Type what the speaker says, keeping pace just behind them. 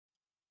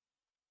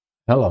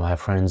Hello, my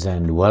friends,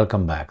 and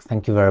welcome back.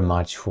 Thank you very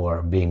much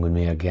for being with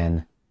me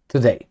again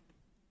today.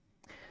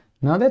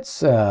 Now,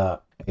 that's a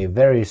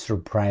very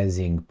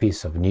surprising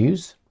piece of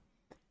news,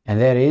 and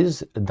that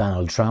is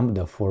Donald Trump,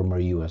 the former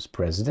US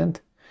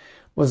president,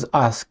 was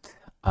asked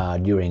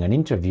during an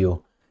interview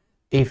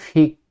if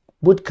he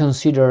would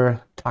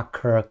consider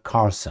Tucker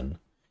Carlson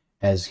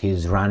as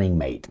his running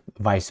mate,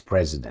 vice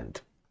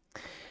president.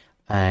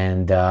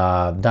 And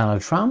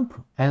Donald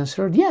Trump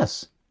answered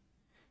yes,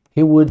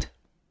 he would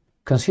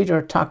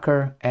consider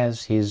Tucker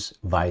as his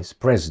vice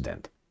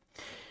president.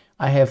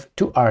 I have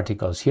two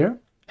articles here,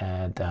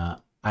 and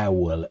I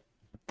will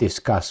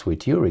discuss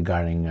with you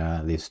regarding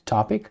this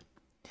topic.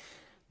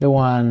 The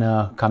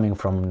one coming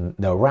from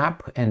the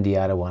Wrap and the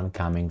other one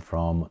coming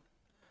from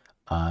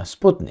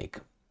Sputnik.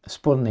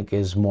 Sputnik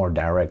is more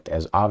direct,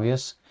 as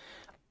obvious.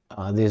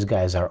 These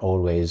guys are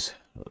always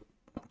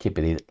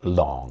keeping it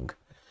long.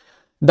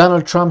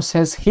 Donald Trump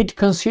says he'd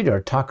consider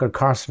Tucker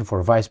Carlson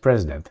for vice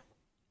president.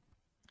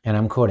 And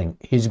I'm quoting,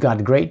 he's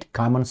got great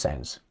common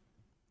sense.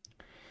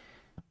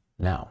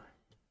 Now,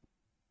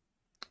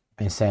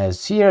 it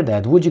says here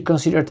that, would you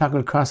consider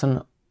Tucker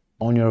Carlson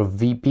on your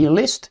VP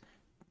list?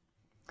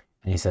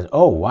 And he says,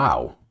 oh,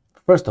 wow.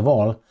 First of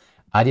all,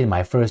 I did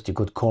my first, you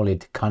could call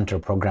it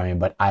counter-programming,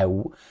 but I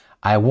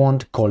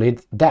won't call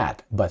it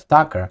that. But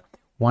Tucker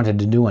wanted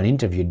to do an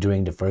interview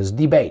during the first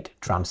debate,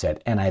 Trump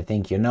said. And I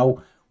think,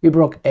 we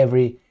broke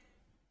every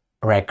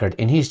record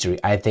in history.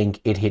 I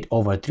think it hit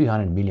over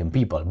 300 million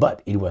people,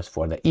 but it was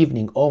for the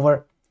evening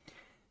over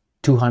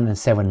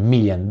 207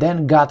 million,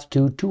 then got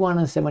to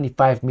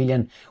 275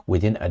 million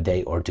within a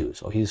day or two.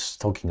 So he's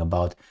talking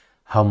about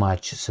how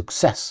much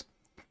success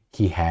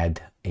he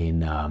had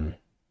in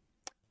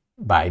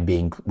by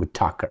being with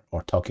Tucker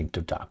or talking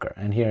to Tucker.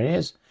 And here it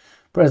is.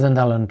 President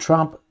Donald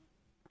Trump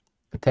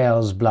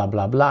tells blah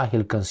blah blah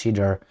he'll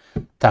consider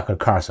Tucker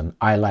Carlson.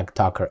 I like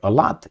Tucker a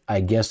lot.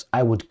 I guess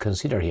I would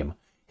consider him.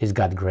 He's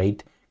got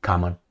great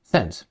common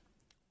sense.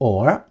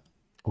 Or,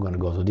 we're going to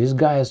go to this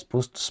guy,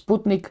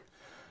 Sputnik.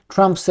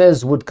 Trump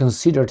says would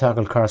consider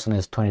Tucker Carlson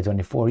as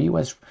 2024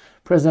 US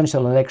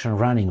presidential election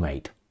running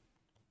mate.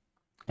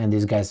 And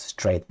this guy's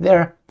straight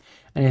there.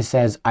 And he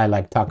says, I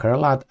like Tucker a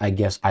lot. I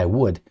guess I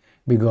would,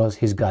 because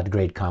he's got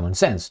great common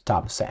sense,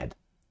 Trump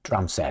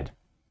said.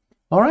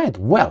 All right,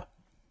 well,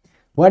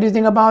 what do you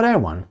think about that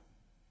one?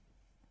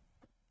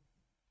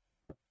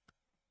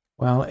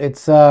 Well,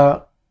 it's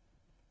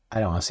I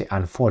don't want to say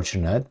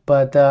unfortunate,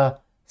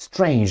 but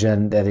strange,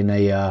 and that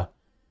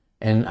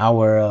in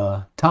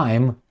our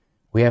time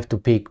we have to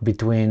pick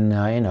between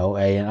an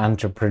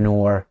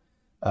entrepreneur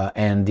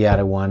and the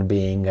other one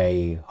being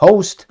a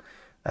host,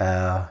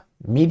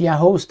 media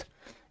host,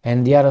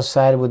 and the other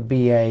side would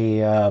be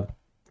a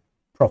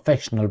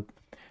professional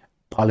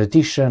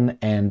politician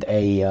and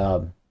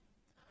a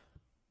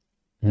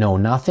know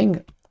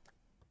nothing.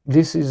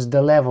 This is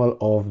the level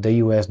of the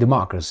US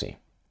democracy.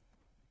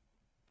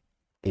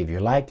 If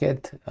you like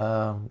it,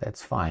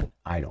 that's fine.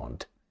 I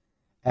don't.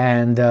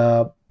 And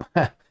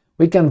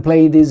we can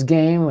play this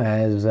game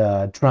as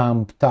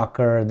Trump,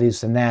 Tucker,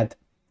 this and that,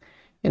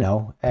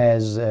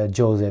 as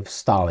Joseph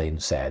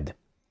Stalin said,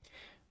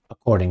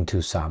 according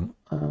to some.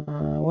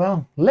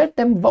 Well, let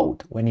them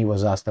vote when he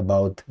was asked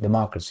about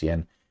democracy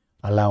and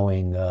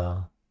allowing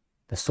the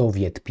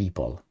Soviet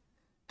people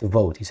to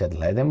vote. He said,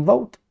 let them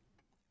vote,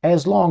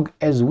 as long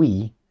as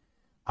we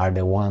are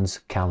the ones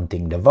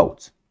counting the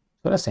votes.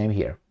 So the same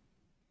here.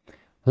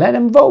 Let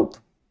them vote.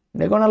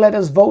 They're going to let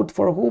us vote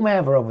for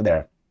whomever over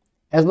there,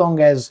 as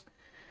long as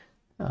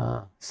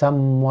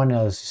someone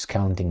else is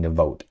counting the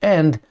vote.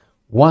 And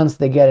once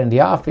they get in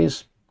the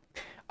office,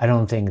 I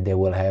don't think they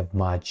will have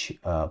much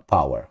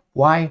power.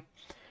 Why?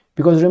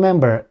 Because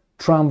remember,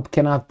 Trump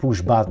cannot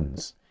push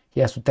buttons. He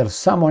has to tell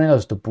someone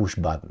else to push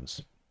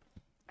buttons.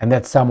 And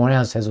that someone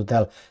else has to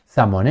tell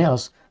someone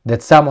else,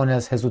 that someone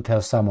else has to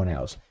tell someone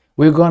else.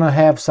 We're going to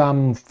have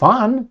some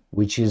fun,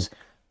 which is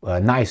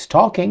nice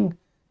talking.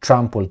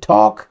 Trump will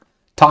talk,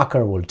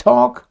 Tucker will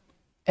talk,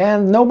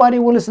 and nobody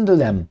will listen to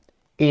them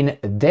in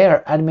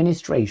their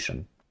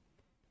administration.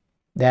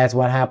 That's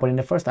what happened in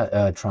the first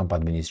Trump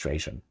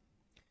administration.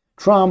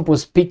 Trump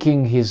was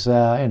picking his,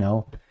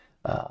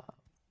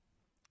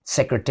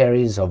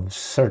 secretaries of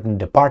certain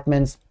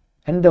departments,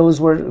 and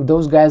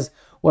those guys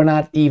were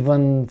not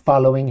even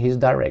following his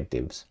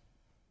directives.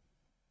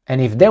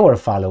 And if they were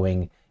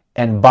following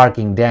and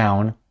barking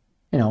down,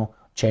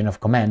 chain of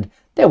command,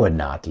 they were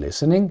not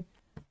listening.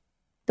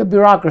 The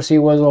bureaucracy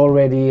was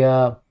already,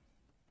 how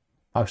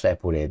should I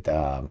put it,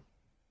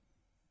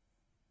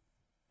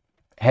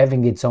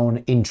 having its own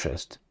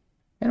interest.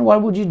 And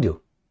what would you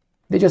do?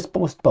 They just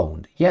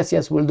postponed.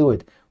 Yes, we'll do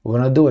it. We're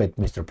going to do it,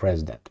 Mr.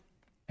 President.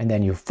 And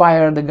then you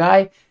fire the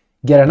guy,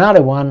 get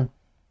another one,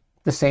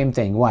 the same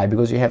thing. Why?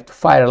 Because you have to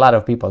fire a lot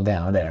of people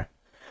down there.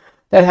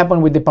 That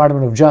happened with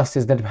Department of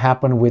Justice. That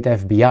happened with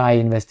FBI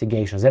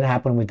investigations. That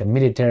happened with the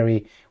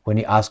military when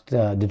he asked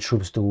the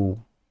troops to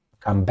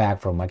come back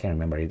from, I can't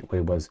remember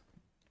it was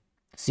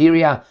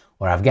Syria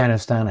or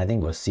Afghanistan. I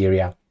think it was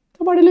Syria.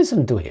 Nobody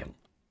listened to him.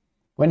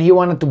 When he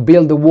wanted to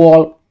build the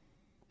wall,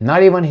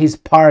 Not even his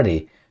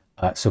party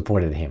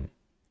supported him.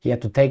 He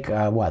had to take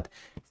 $5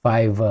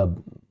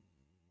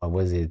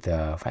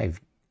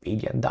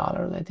 billion,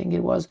 I think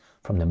it was,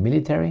 from the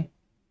military.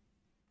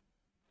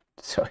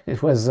 So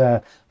it was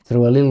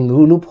through a little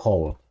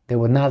loophole. They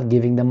were not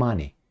giving the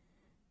money.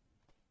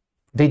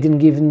 They didn't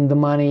give him the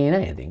money in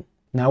anything.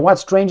 Now,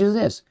 what's strange is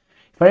this.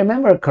 If I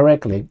remember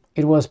correctly,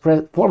 it was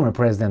former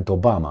President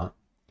Obama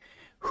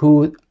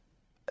who,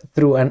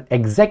 through an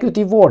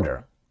executive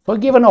order, so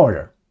give an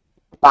order,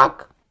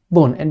 pack,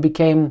 boom, and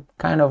became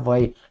kind of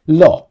a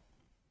law,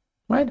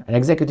 right? An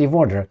executive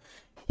order.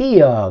 He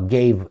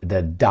gave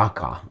the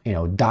DACA,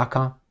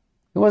 DACA.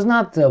 It was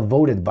not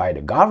voted by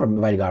the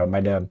government,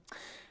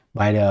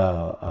 by the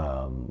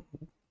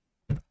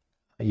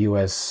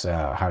U.S.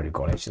 How do you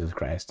call it? Jesus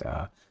Christ,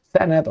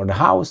 Senate or the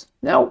House?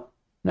 No.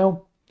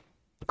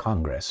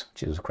 Congress.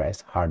 Jesus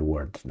Christ, hard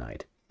word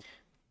tonight.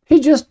 He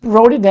just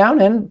wrote it down,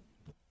 and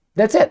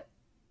that's it.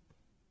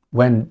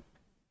 When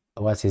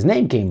what's his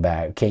name came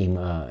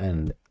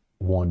and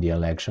won the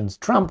elections,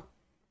 Trump,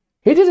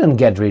 he didn't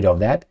get rid of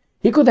that.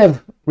 He could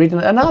have written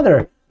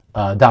another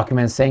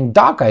document saying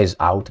DACA is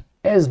out,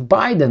 as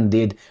Biden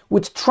did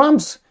with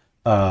Trump's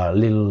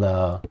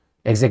little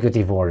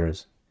executive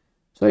orders.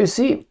 So you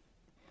see,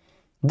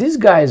 these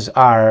guys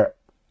are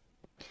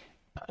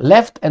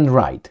left and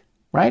right?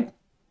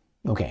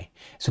 Okay,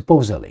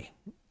 supposedly.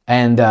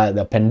 And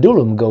the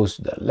pendulum goes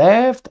to the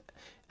left,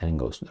 and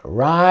goes to the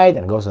right,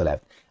 and goes to the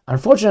left.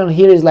 Unfortunately,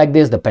 here is like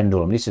this, the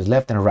pendulum. This is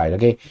left and right,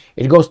 okay?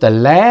 It goes to the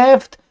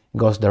left, it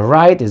goes to the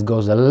right, it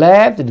goes to the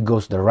left, it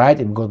goes to the right,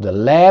 it goes to the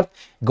left,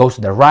 it goes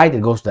to the right,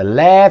 it goes to the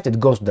left, it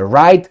goes to the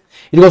right,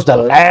 it goes to the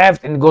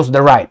left, and it goes to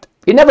the right.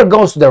 It never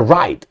goes to the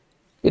right.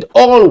 It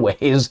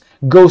always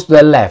goes to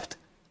the left.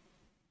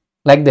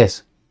 Like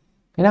this,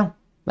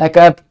 like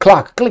a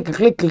clock, click,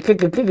 click, click, click,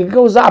 click, it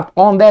goes up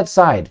on that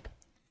side.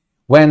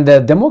 When the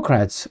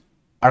Democrats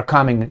are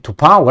coming to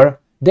power,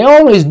 they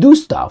always do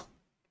stuff.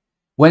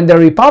 When the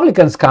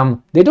Republicans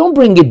come, they don't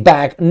bring it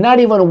back, not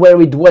even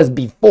where it was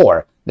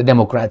before the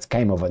Democrats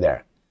came over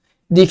there.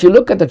 If you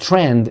look at the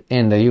trend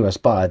in the US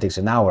politics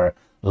and our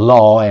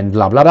law and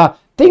blah, blah, blah,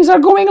 things are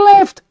going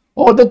left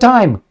all the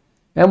time.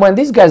 And when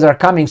these guys are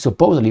coming,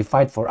 supposedly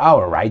fight for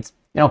our rights,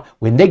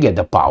 when they get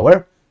the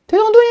power, they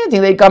don't do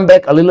anything. They come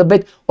back a little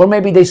bit, or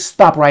maybe they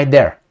stop right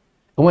there.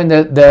 And when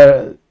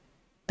the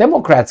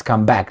Democrats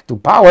come back to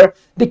power,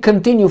 they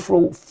continue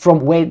from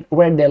where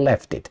they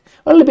left it,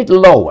 a little bit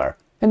lower,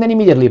 and then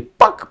immediately,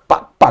 puck,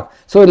 puck, puck.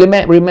 So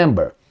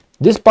remember,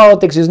 this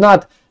politics is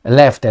not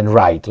left and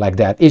right like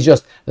that. It's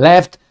just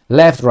left,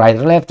 left, right,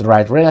 left,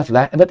 right, left,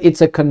 left, but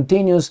it's a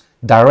continuous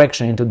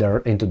direction into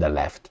the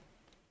left.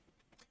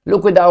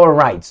 Look with our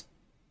rights,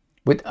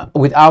 with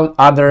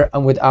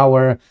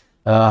our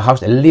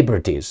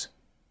liberties.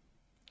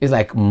 It's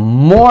like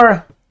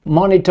more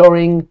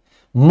monitoring,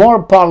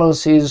 more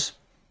policies.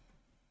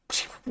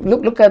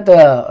 Look at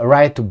the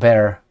right to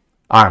bear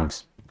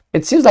arms.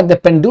 It seems like the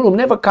pendulum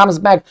never comes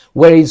back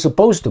where it's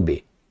supposed to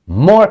be.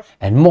 More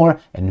and more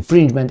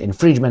infringement,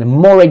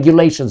 more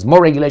regulations,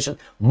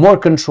 more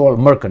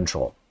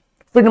control.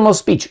 Freedom of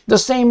speech, the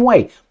same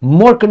way.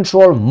 More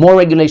control, more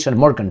regulation,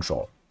 more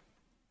control.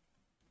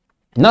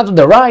 Not to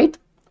the right,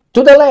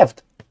 to the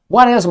left.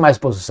 What else am I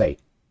supposed to say?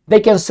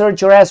 They can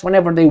search your ass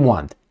whenever they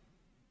want.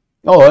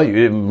 Oh,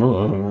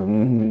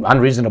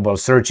 unreasonable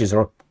searches,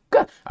 or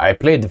I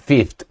played the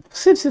fifth.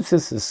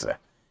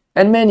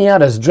 And many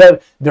others.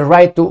 The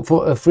right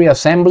to free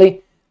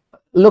assembly.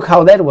 Look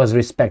how that was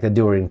respected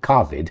during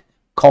COVID,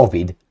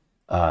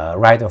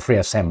 right of free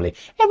assembly.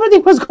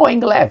 Everything was going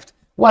left.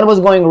 What was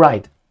going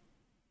right?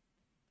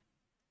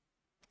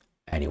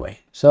 Anyway,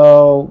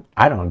 so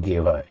I don't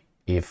give a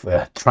if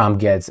Trump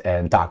gets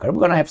and Tucker. We're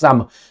going to have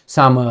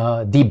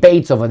some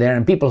debates over there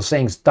and people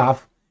saying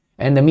stuff,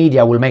 and the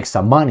media will make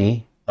some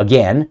money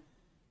again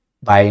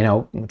by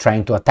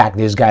trying to attack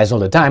these guys all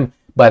the time.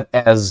 But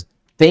as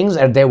things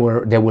are they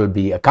will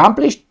be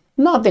accomplished,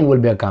 nothing will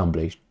be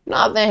accomplished.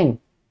 Nothing.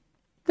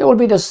 They will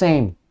be the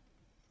same.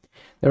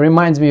 That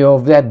reminds me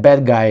of that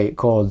bad guy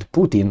called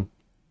Putin.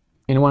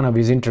 In one of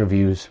his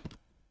interviews,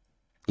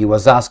 he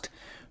was asked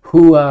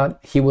who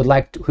he would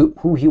like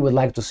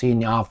to see in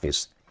the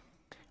office.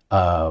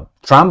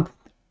 Trump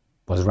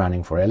was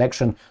running for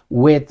election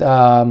with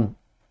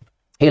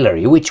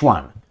Hillary. Which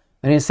one?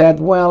 And he said,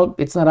 well,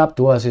 it's not up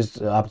to us,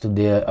 it's up to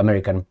the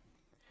American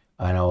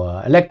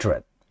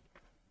electorate.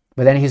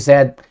 But then he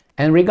said,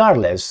 and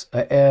regardless,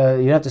 the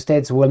United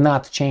States will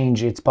not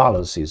change its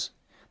policies.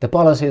 The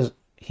policies,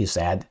 he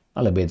said,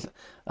 a little bit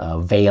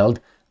veiled,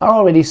 are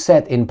already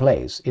set in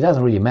place. It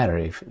doesn't really matter.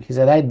 If he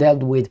said, I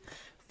dealt with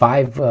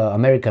 5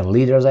 American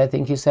leaders, I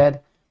think he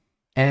said,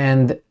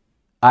 and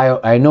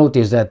I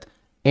noticed that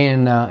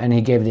and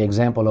he gave the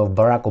example of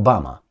Barack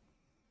Obama,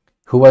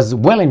 who was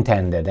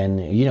well-intended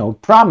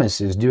and,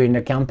 promises during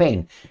the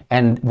campaign.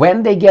 And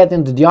when they get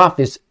into the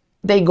office,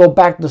 they go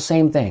back to the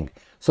same thing.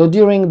 So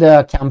during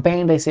the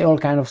campaign, they say all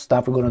kind of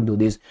stuff. We're going to do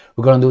this,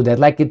 we're going to do that.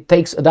 Like it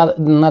takes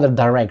another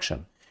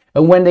direction.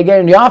 And when they get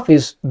in the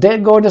office, they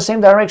go the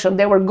same direction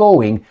they were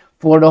going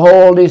for the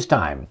whole this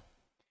time.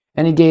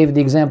 And he gave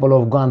the example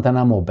of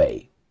Guantanamo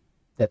Bay,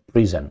 that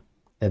prison,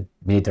 that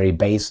military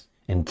base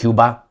in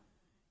Cuba.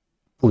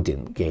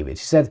 Putin gave it.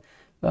 He said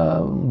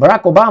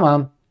Barack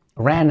Obama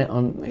ran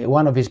on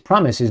one of his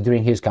promises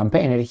during his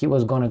campaign that he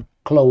was going to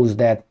close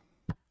that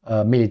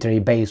military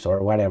base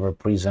or whatever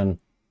prison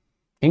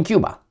in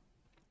Cuba.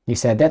 He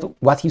said that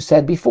what he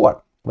said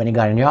before. When he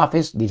got in the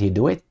office, did he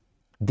do it?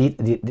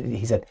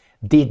 He said,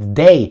 did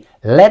they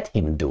let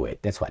him do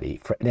it? That's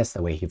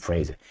the way he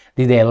phrased it.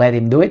 Did they let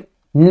him do it?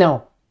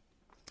 No.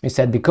 He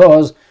said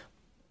because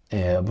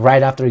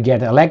right after he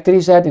get elected,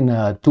 he said in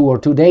 1 or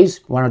 2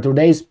 days,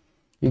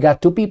 you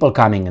got 2 people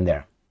coming in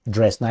there,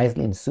 dressed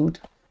nicely in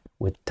suit,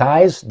 with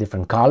ties,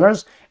 different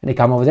colors, and they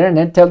come over there and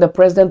then tell the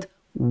president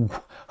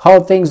how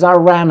things are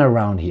ran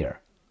around here.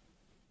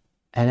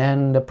 And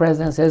then the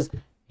president says,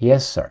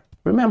 yes, sir.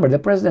 Remember, the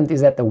president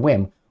is at the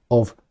whim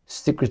of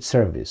Secret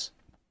Service.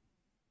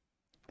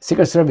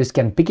 Secret Service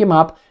can pick him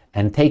up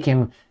and take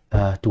him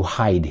to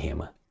hide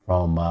him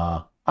from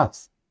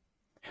us,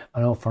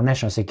 for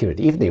national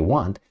security, if they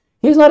want.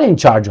 He's not in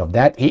charge of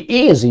that.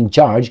 He is in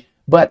charge,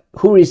 but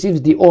who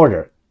receives the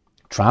order?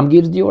 Trump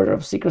gives the order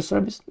of Secret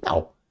Service?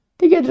 No.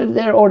 They get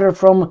their order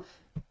from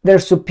their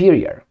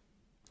superior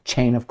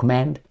chain of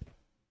command.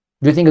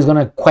 Do you think he's going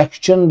to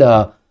question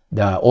the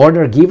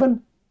order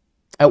given?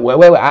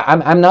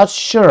 I'm not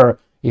sure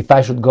if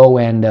I should go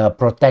and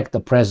protect the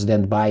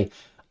president by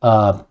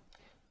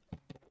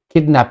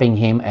kidnapping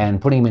him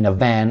and putting him in a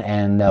van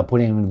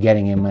and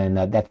getting him in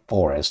that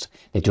forest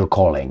that you're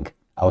calling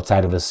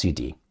outside of the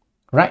city,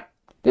 right?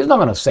 He's not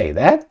going to say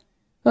that.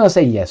 He's going to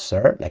say, yes,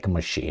 sir, like a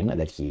machine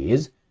that he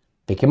is.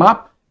 Pick him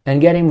up and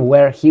get him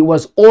where he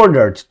was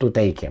ordered to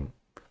take him.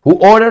 Who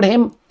ordered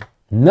him?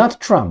 Not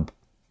Trump.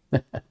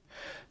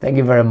 Thank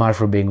you very much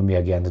for being with me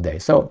again today.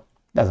 So,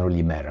 doesn't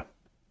really matter.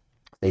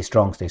 Stay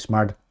strong, stay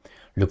smart,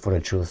 look for the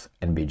truth,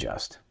 and be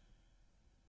just.